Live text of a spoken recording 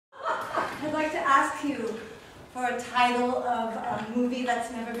ask you for a title of a movie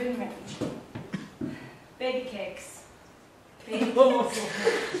that's never been written. Baby cakes. Baby cakes.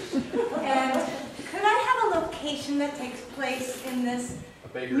 And could I have a location that takes place in this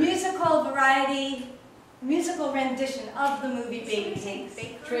musical variety, musical rendition of the movie Baby Cakes?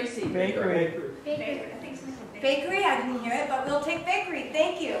 Tracy. Bakery. Bakery, I didn't hear it, but we'll take bakery.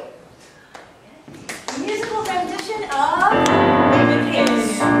 Thank you. Musical rendition of Baby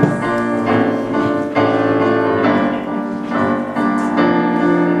Cakes.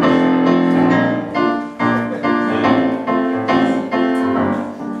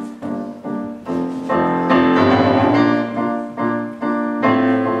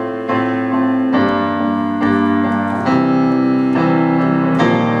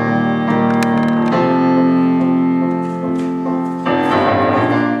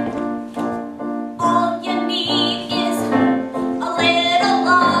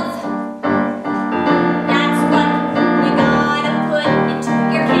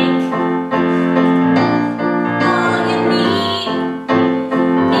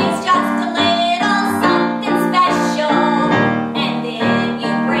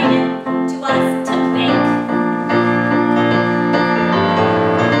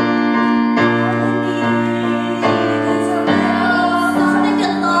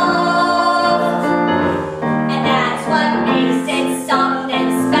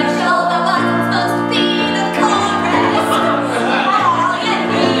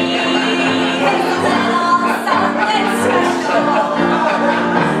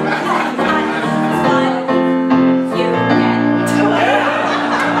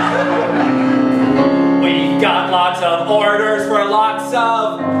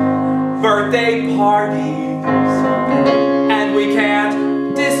 Birthday parties, and we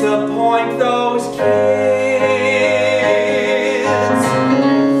can't disappoint those kids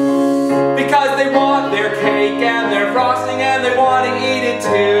because they want their cake and their frosting and they want to eat it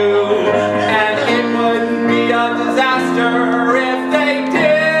too, and it wouldn't be a disaster if they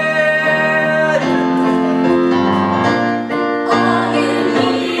did. All you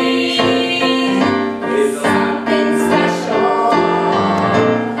need is something special.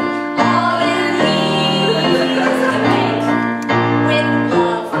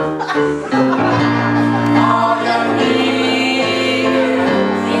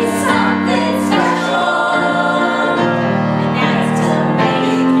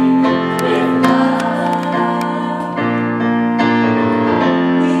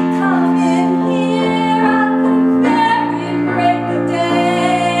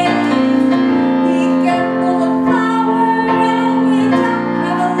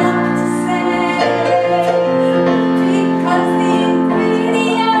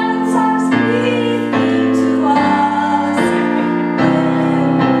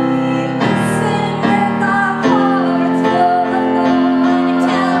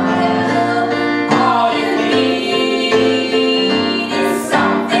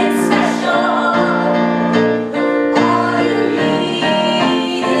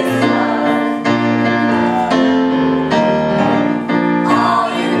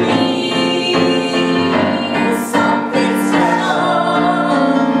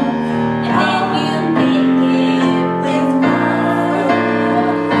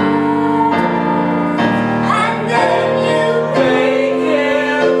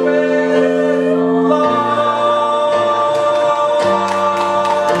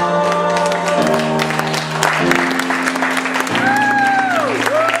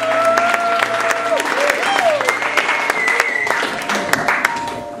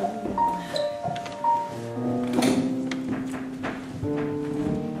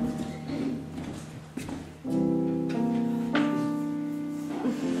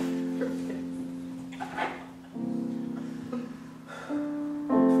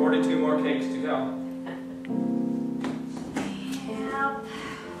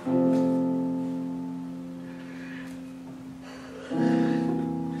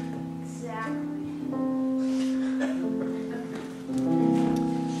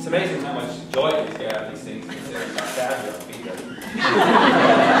 It's amazing how much joy you get out of these things considering how sad you have to be there.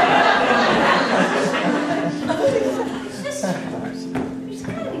 It's just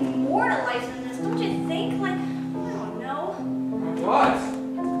kind of immortalizing this, don't you think? Like, I don't know. What?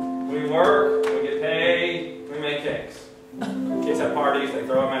 We work, we get paid, we make cakes. Kids have parties, they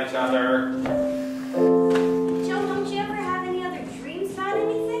throw them at each other. Joe, don't you ever have any other dreams about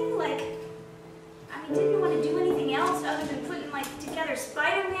anything? Like, I mean, didn't you want to do anything else other than putting, like, together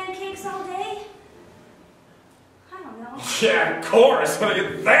Spider-Man cakes all day? I don't know. Yeah, of course, what do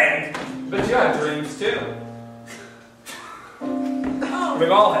you think? But you have dreams too. Oh.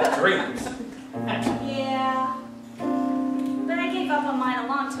 We've all had dreams. Yeah. But I gave up on mine a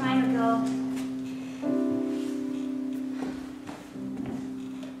long time ago.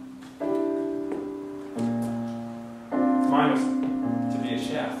 Mine was to be a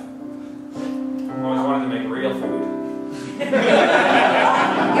chef. I always wanted to make real food.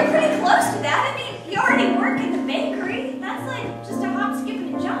 You're pretty close to that. I mean, you already work in the bakery. That's like just a hop, skip,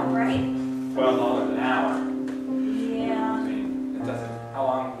 and a jump, right? $12 an hour. Yeah. I mean, it doesn't. How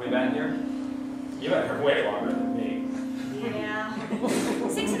long have we been here? You've been here way longer than me. Yeah.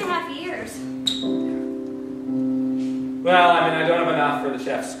 6.5 years. Well, I mean, I don't have enough for the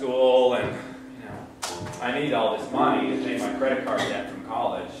chef school, and you know, I need all this money to pay my credit card debt from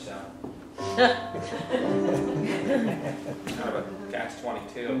college. So, kind of a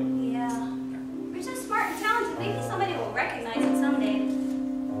catch-22. Yeah. You're so smart and talented. Maybe somebody will recognize it someday.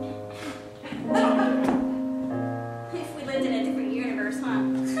 If we lived in a different universe, huh?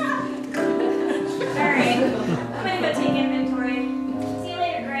 Alright. I'm gonna go take inventory. See you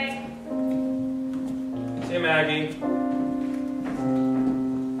later, Greg. See you, Maggie.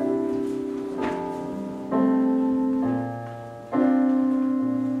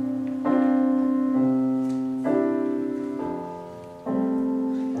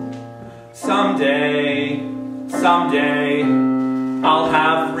 Someday, I'll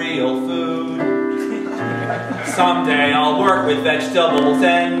have real food. Someday, I'll work with vegetables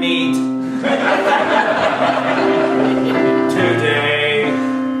and meat.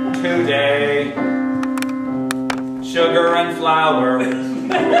 Today, sugar and flour.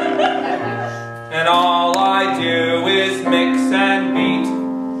 And all I do is mix and beat.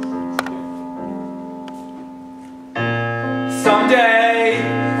 Someday,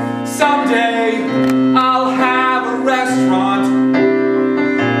 I'll have a restaurant,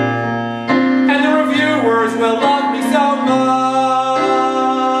 and the reviewers will love me so much.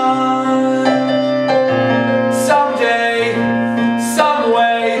 Someday, some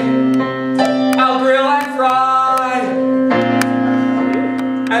way, I'll grill and fry,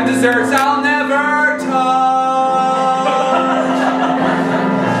 and desserts I'll never touch.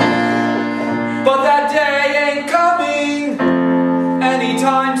 But that day ain't coming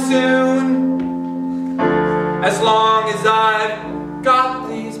anytime soon. As long as I've got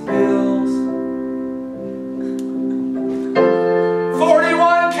these bills.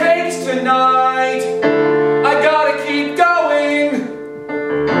 41 cakes tonight. I gotta keep going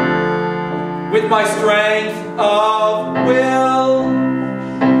with my strength of will.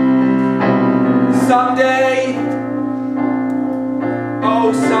 Someday,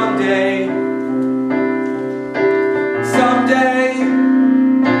 oh someday,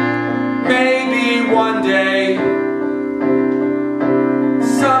 maybe one day,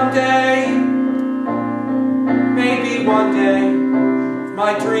 someday, maybe one day,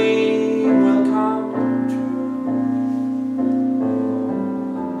 my dream will come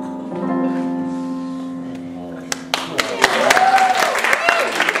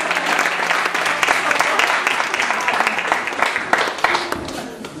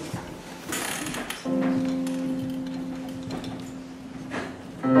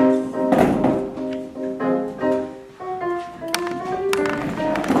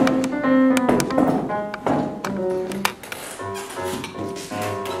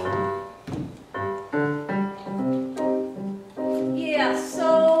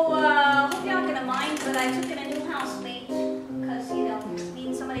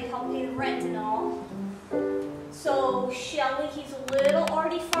He's a little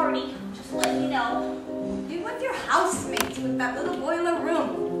arty-farty, just letting you know. You're with your housemates with that little boiler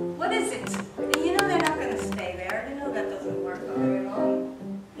room. What is it? You know they're not going to stay there. You know that doesn't work all very long.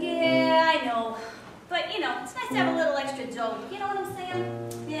 Yeah, I know. But, you know, it's nice to have a little extra dough. You know what I'm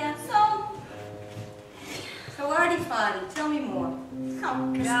saying? Yeah. So arty-farty. Tell me more.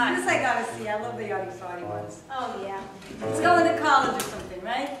 Oh, This God. I gotta see. I love the arty-farty ones. Oh, yeah. It's going to college or something,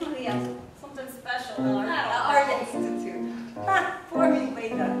 right? Oh, yeah. Something special. Art Institute. Ha! For me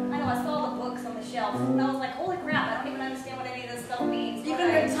later. I know, I saw the books on the shelf, and I was like, holy crap, I don't even understand what any of this stuff means. Even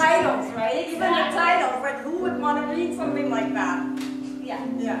the titles, right? Even the titles. Like, who would want to read something like that? Yeah.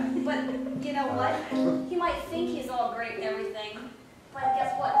 Yeah. But, you know what? He might think he's all great and everything, but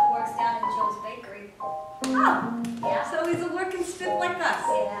guess what? He works down in Joe's bakery. Oh. Yeah. So he's a working stiff like us.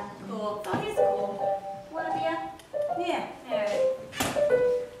 Yeah. Cool. Oh, he's cool. Wanna be a? Yeah. Alright.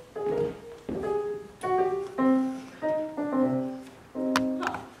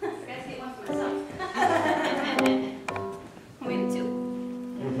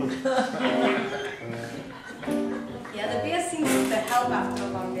 Yeah, the beer seems to help after a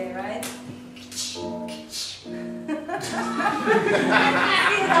long day, right?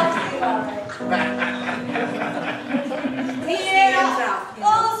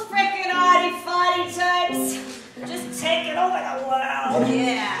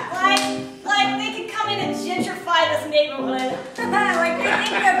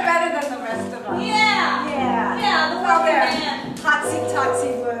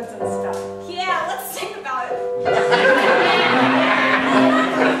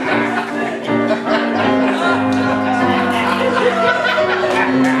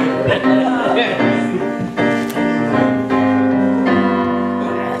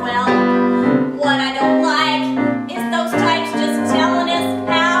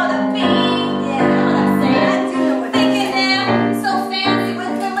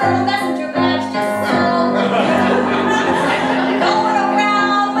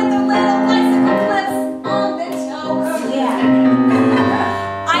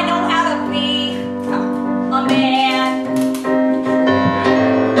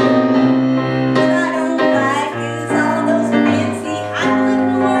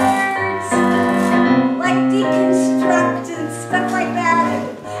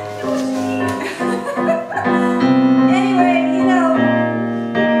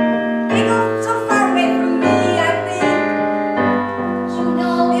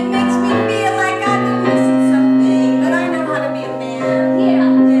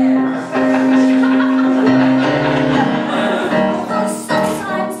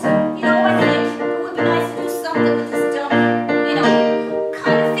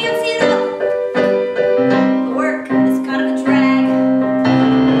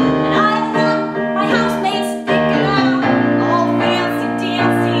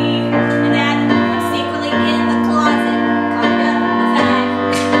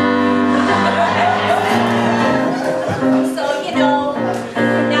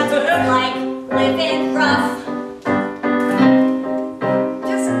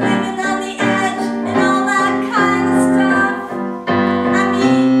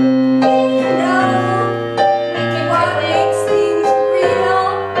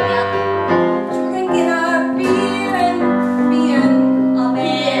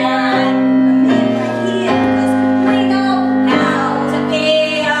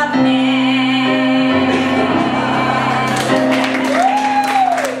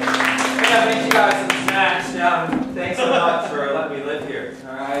 here.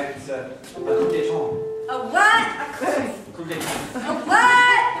 All right, it's a coup d'état. A what? Coup d'état. A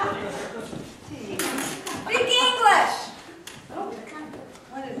what? Speak English. Oh,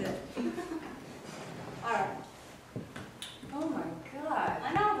 what is it? All right. Oh my God. I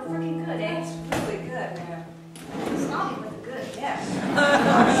know, but freaking good, eh? It's really good, man. It's not even good. Yeah.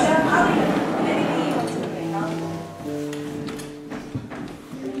 Yeah, I'll eat it. Anything you want to me, huh?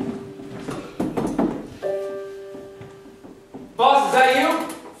 Boss, is that you?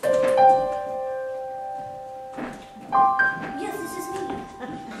 Yes, this is me.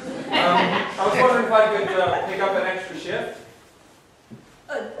 I was wondering if I could pick up an extra shift.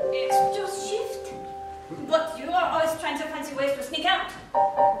 Extra shift? But you are always trying to fancy ways to sneak out.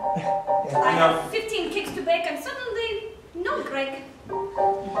 I have 15 cakes to bake and suddenly, no Greg. I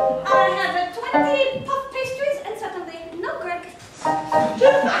have 20 puff pastries and suddenly, no Greg. I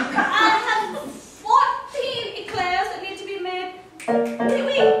have 14 eclairs that need to be made.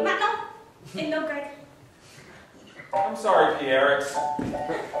 Oui, maintenant. And no Greg. I'm sorry, Pierre.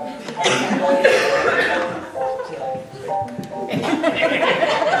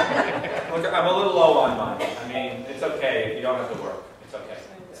 Look, I'm a little low on money. I mean, it's okay if you don't have to work. It's okay.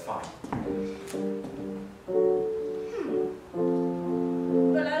 It's fine.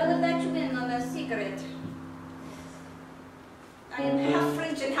 Well, I will let you in on a secret. I am half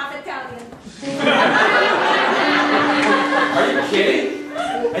French and half Italian. Are you kidding?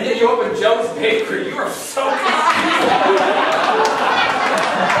 And yet you opened Joe's Bakery. You are so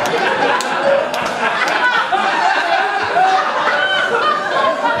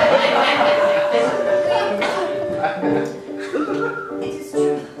It is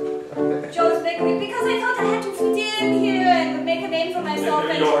true. Joe's Bakery, because I thought I had to fit in here and make a name for myself.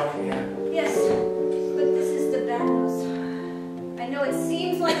 New York. Yes, but this is the bad news. I know it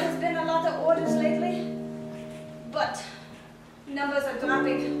seems like there's been a lot of orders lately, but numbers are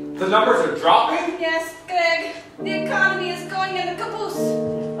dropping. The numbers are dropping? Yes, Greg, the economy is going in the caboose,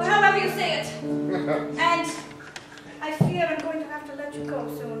 or however you say it. And I fear I'm going to have to let you go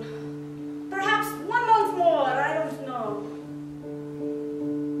soon. Perhaps 1 month more, I don't know.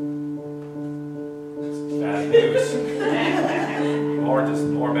 Bad news. Or just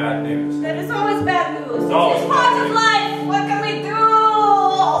more bad news. There is always bad news. Oh. It's part of life. What can we do?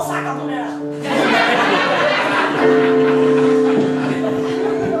 Sacre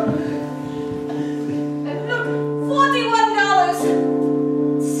Look,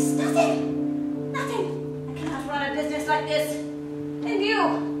 $41. This is nothing. Nothing. I cannot run a business like this. And you?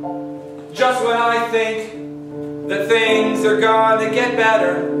 Just when I think that things are gonna get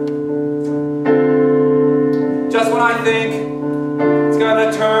better. Just when I think it's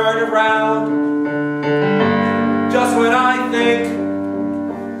gonna turn around. Just when I think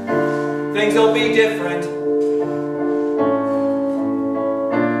things will be different.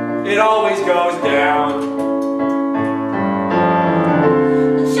 It always goes down.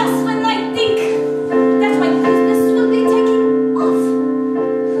 Just when I think that my business will be taking off.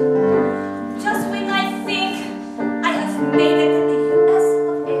 Just when I think I have made it in the US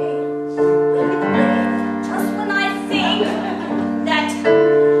of A. Just when I think that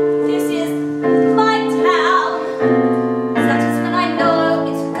this is my town. That is when I know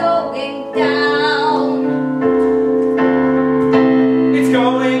it's going down. It's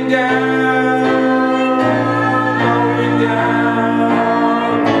going down, going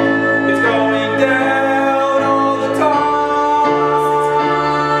down. It's going down all the time.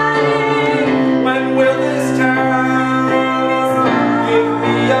 When will this town give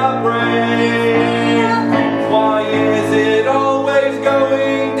me a break? Why is it always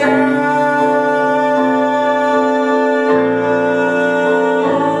going down?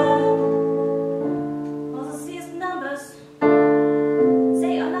 All I see is numbers.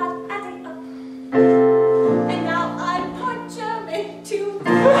 They are not adding up. And now I'm part German too.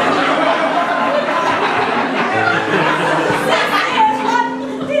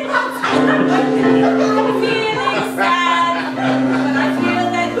 I'm feeling sad, but I feel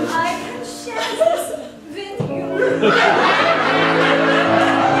that I can share this with you.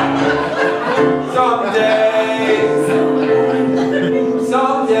 Someday,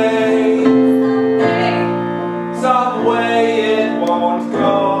 someday, some way it won't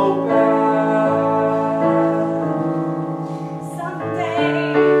go back. Someday,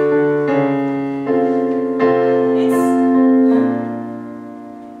 it's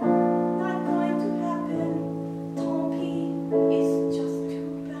not going to happen. Tant pis, it's just too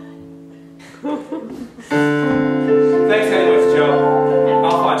bad. Thanks anyways, Joe.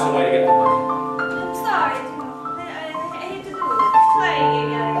 I'll find some way to get the money. I'm sorry, I hate to do it. Play,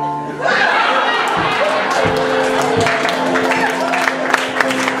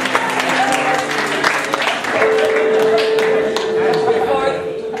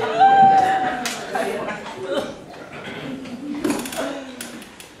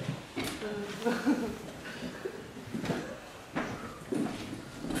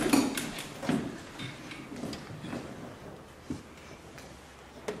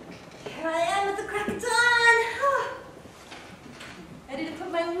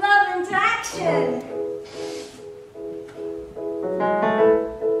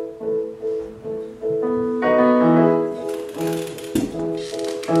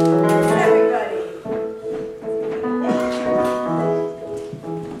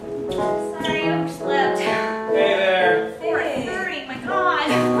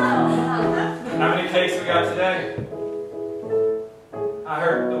 takes we got today? I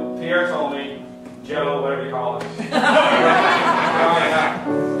heard Pierre told me, Joe, whatever you call it.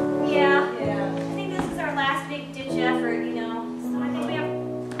 Yeah. I think this is our last big ditch effort, you know. So I think we have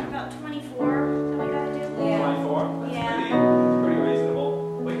about 24 that we gotta do. Yeah. 24? That's Yeah. pretty reasonable.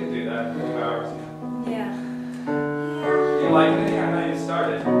 We can do that in 2 hours. Yeah. You like it? I know you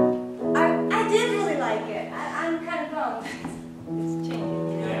started. I did really like it. I'm kind of bummed. It's changing,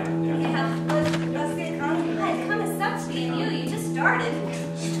 you know? Yeah. That's the economy. It kind of sucks being you. You just started. I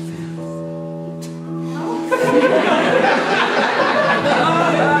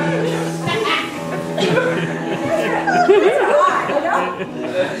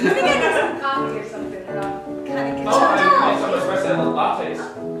think I need some coffee or something. And I'll kind of get I made some espresso lattes.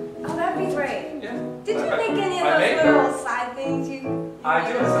 Oh, that'd be great. Yeah. Did you make any of I made those little side things you I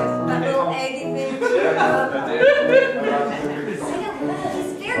do. that little eggy thing? Yeah, I did.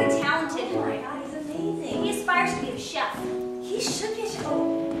 He's very talented. Oh my God, he's amazing. He aspires to be a chef. He should be a chef. Oh.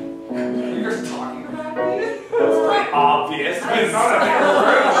 You're talking about me? That's pretty obvious. It's not a big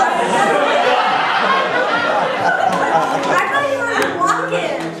room. I thought you were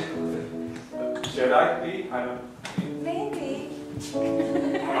walking. Should I be? I don't. Maybe.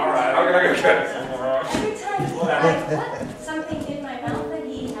 Alright, okay. Every time I put something in my mouth that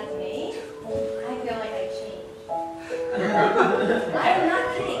he has made, I feel like I change. I am not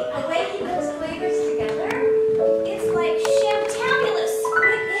kidding. The way he puts flavors together, It's like shamtabulous.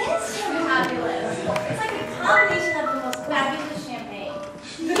 it is fabulous. It's like a combination of the most fabulous champagne.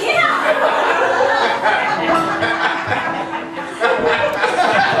 Yeah.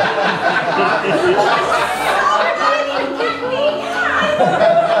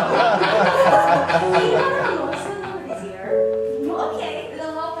 Okay,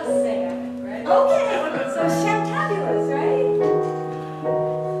 it'll help us sing, I think, right? Okay, so shamtabulous, right?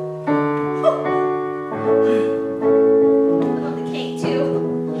 I love the cake too.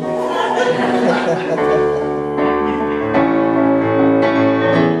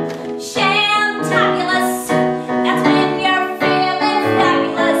 Shamtabulous. That's when you're feeling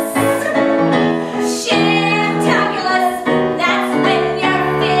fabulous. Shamtabulous. That's when you're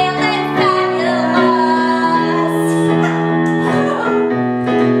feeling fabulous.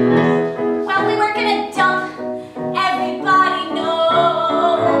 Well, we were gonna dump. Everybody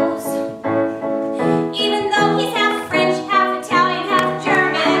knows. Even though he's half French, half Italian, half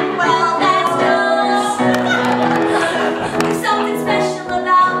German, well, that's knows. There's something special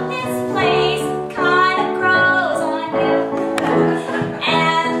about this place, kinda grows on you.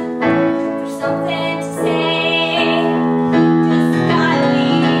 And there's something to say, just gotta be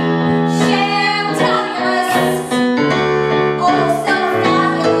shamtabulous. Oh, so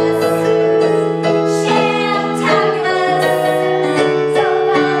fabulous. Shamtabulous. So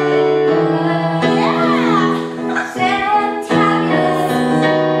fabulous. Yeah. Shamtabulous.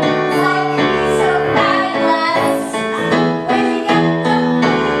 Like so fabulous. When you get the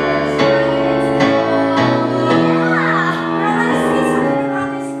flavors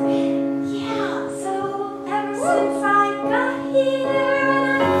Yeah, so ever since I got here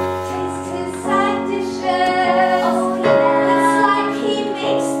and I taste his side dishes, it's like he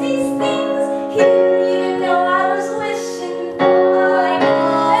makes these things he didn't even know I was wishing for. And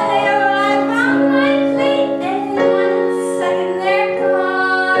they arrive on my plate and in 1 second they're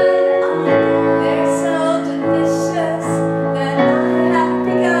gone. They're so delicious that I have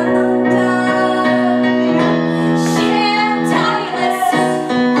begun undone. Shamtabulous.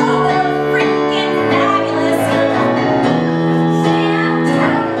 Oh, they're freaking fabulous.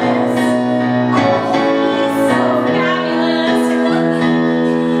 Shamtabulous. Oh, he's so fabulous.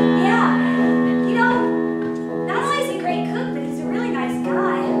 Yeah. You know, not only is he a great cook, but he's a really nice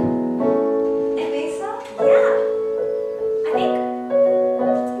guy. I think so? Yeah. I think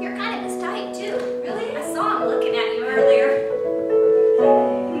you're kind of his type, too. Really? I saw him looking at you earlier.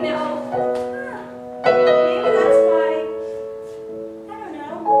 No. Maybe that's why, I don't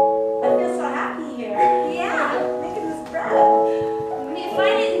know, I feel so happy here. Yeah. Making this bread. I mean, if I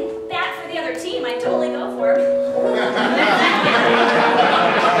didn't bat for the other team, I'd totally go for him.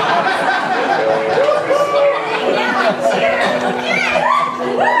 Yeah, cheers. Okay.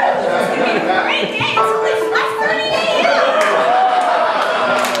 Woo! It's gonna be a great day. It's only 5:30 a.m.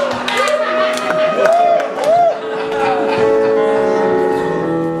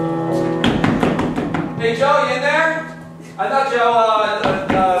 Hey Joe, you in there? I thought Joe,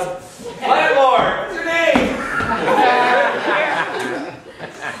 landlord, what's your name?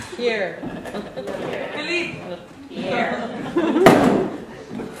 Here. Philippe. Here.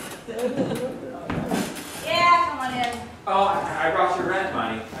 Yeah, come on in. Oh, I brought you your rent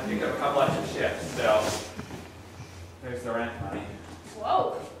money. I picked up a couple extra shifts, so there's the rent money.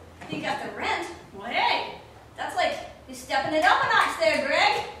 Whoa, you got the rent? Well, hey, that's like you're stepping it up a notch there,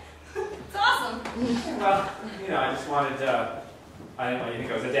 Greg. It's awesome. Well, you know, I just wanted to, I didn't want you to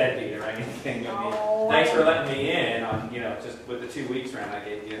think I was a deadbeat or anything. I mean, Oh, thanks for letting me in on, you know, just with the 2 weeks rent I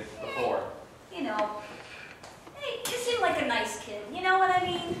gave you before. You know, hey, you seem like a nice kid. You know what I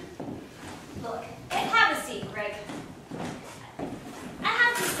mean? Look, have a seat, Greg. I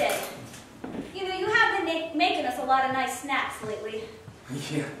have to say, you know, you have been making us a lot of nice snacks lately.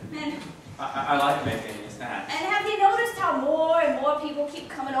 Yeah. And I like making you snacks. And have you noticed how more and more people keep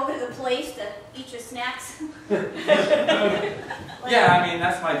coming over to the place to eat your snacks? Yeah, I mean,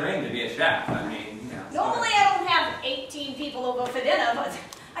 that's my dream, to be a chef. I mean, you know. Normally I don't have 18 people over for dinner, but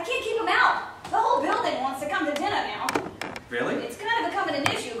I can't keep them out. The whole building wants to come to dinner now. Really? It's kind of becoming an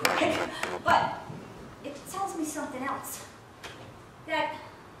issue, Greg. But it tells me something else. That,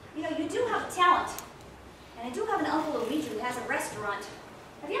 you know, you do have talent. And I do have an uncle Luigi who has a restaurant.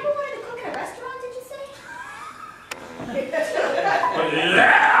 Have you ever wanted to cook in a restaurant, did you say?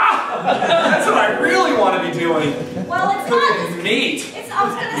 Yeah! That's what I really want to be doing. Well, it's Cooking not. meat. I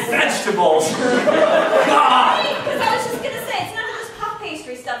was going to say. Vegetables. God! Because I was just going to say, it's not just puff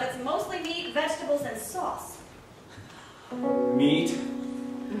pastry stuff. It's mostly meat, vegetables, and sauce. Meat.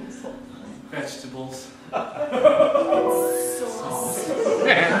 Vegetables. Sauce.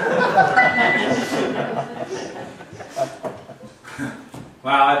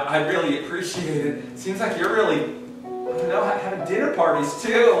 Wow, I'd really appreciate it. Seems like you're really, I don't know, having dinner parties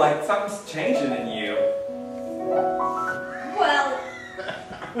too. Like something's changing in you. Well,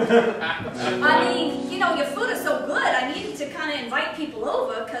 I mean, you know, your food is so good. I needed to kind of invite people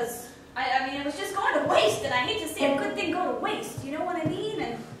over because, I mean, it was just going to waste, and I hate to see a good thing go to waste. You know what I mean?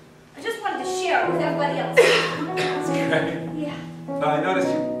 And I just wanted to share it with everybody else. That's great. Yeah. I noticed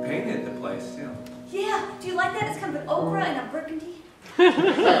you painted the place too. Yeah. Do you like that? It's kind of an ochre and a burgundy. Very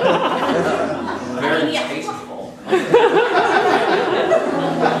yeah. tasteful. It's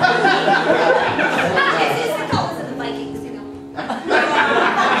the colors of the Vikings, you know.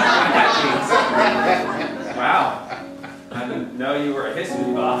 Wow. I didn't know you were a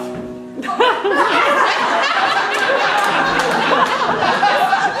history buff. I'm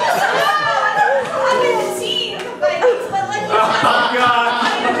in the team of the Vikings, but like you said, Oh, God.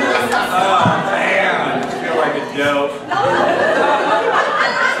 Oh, man. I feel like a dope.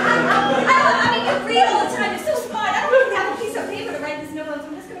 I mean, you read all the time. You're so smart. I don't even have a piece of paper to write this note on, so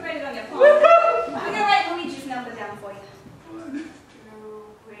I'm just going to write it on your phone. I'm going to write Luigi's number down for you.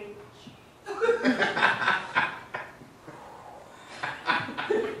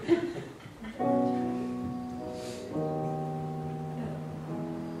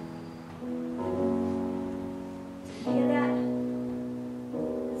 Hear that?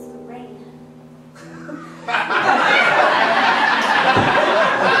 It's the rain. I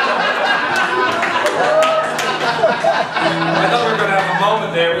thought we were going to have a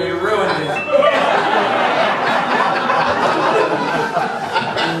moment there, but you ruined it.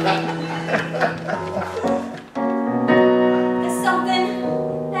 There's something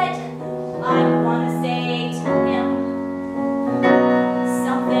that I want to say to him.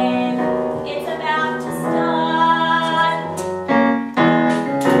 Something it's about to start.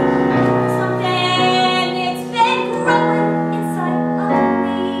 Something it's been growing inside of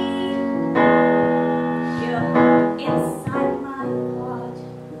me. You're inside my heart.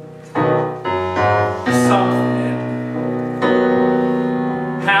 Something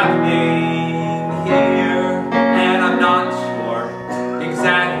happening here, and I'm not sure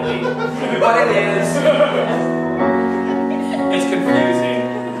exactly what it is. It's confusing.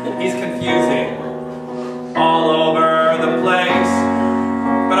 He's confusing all over the place,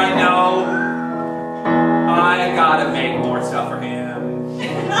 but I know I gotta make more stuff for him.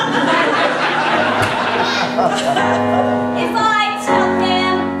 If I tell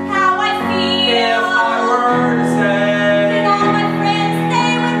him how I feel, If I were to say, then all my friends,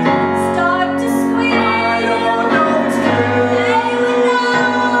 they would start to squeal. I don't know it's They true. would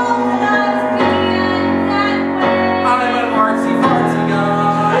know that I was being that way. I'm an artsy fartsy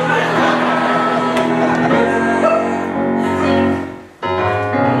guy.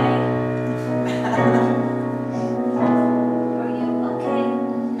 Are you okay?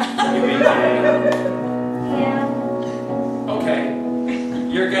 You mean gay? Yeah. Okay.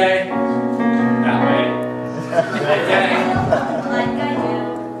 You're gay? That way. Gay? Like I do.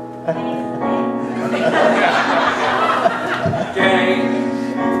 Gay?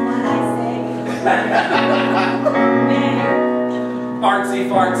 That's what I say. Artsy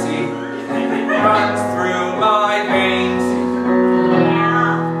fartsy runs through my veins.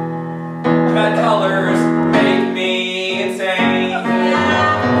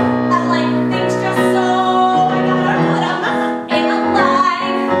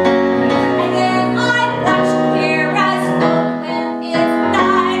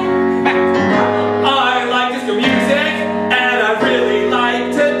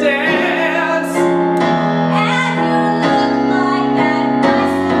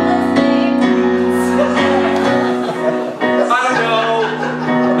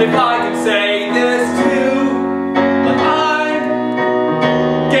 if I could say this too, but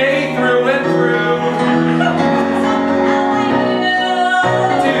I'm gay through and through.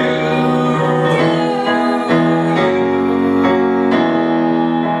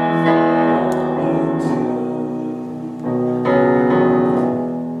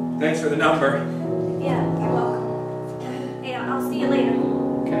 Thanks for the number.